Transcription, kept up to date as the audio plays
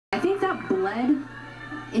I think that bled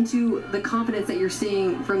into the confidence that you're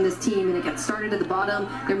seeing from this team, and it gets started at the bottom.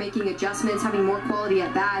 They're making adjustments, having more quality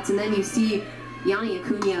at bats, and then you see Yanni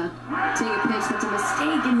Acuna take a pitch that's a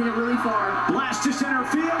mistake and hit it really far. Blast to center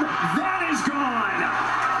field, that is gone!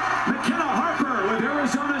 Makenna Harper with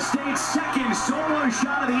Arizona State's second solo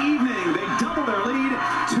shot of the evening. They double their lead,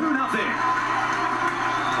 2-0.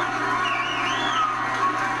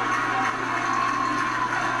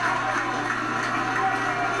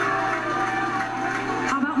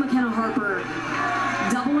 Makenna Harper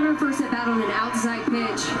doubling her first at bat on an outside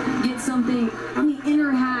pitch, gets something on the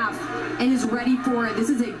inner half, and is ready for it. This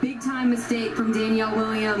is a big-time mistake from Danielle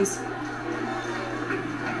Williams,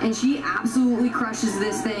 and she absolutely crushes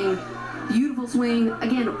this thing. Beautiful swing,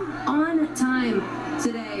 again, on time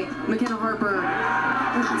today. Makenna Harper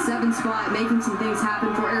at the 7th spot, making some things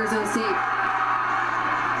happen for Arizona State.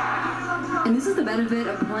 And this is the benefit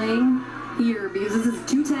of playing here, because this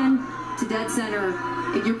is 210 to dead center.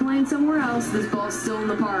 If you're playing somewhere else, this ball's still in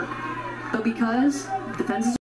the park. But because defenses